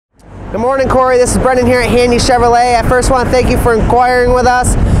Good morning, Corey. This is Brendon here at Handy Chevrolet. I first want to thank you for inquiring with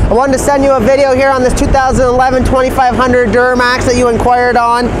us. I wanted to send you a video here on this 2011 2500 Duramax that you inquired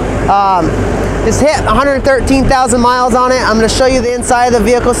on. It's hit 113,000 miles on it. I'm going to show you the inside of the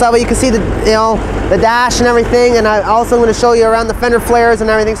vehicle so that way you can see the dash and everything, and I also going to show you around the fender flares and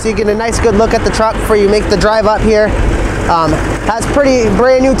everything so you get a nice good look at the truck before you make the drive up here. Has pretty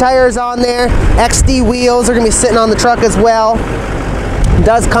brand new tires on there. XD wheels are going to be sitting on the truck as well.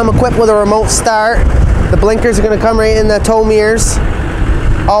 Does come equipped with a remote start. The blinkers are going to come right in the tow mirrors.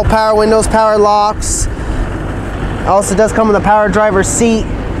 All power windows, power locks. Also does come with a power driver's seat.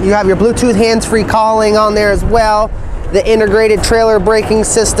 You have your Bluetooth hands-free calling on there as well. The integrated trailer braking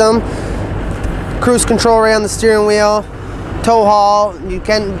system. Cruise control right on the steering wheel. Tow haul. You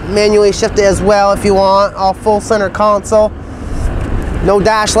can manually shift it as well if you want. All full center console. No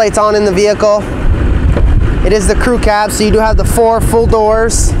dash lights on in the vehicle. It is the crew cab, so you do have the 4 full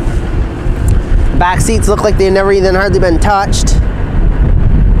doors. Back seats look like they've never even hardly been touched.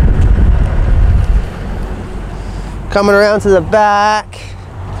 Coming around to the back.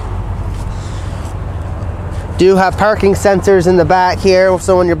 Do have parking sensors in the back here,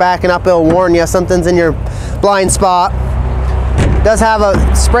 so when you're backing up it'll warn you something's in your blind spot. Does have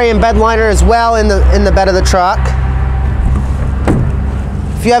a spray and bed liner as well in the bed of the truck.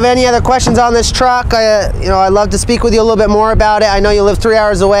 If you have any other questions on this truck, I'd love to speak with you a little bit more about it. I know you live 3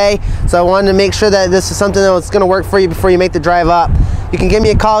 hours away, so I wanted to make sure that this is something that's going to work for you before you make the drive up. You can give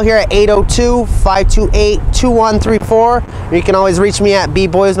me a call here at 802-528-2134, or you can always reach me at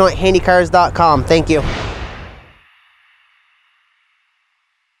bboysno@handycars.com. Thank you.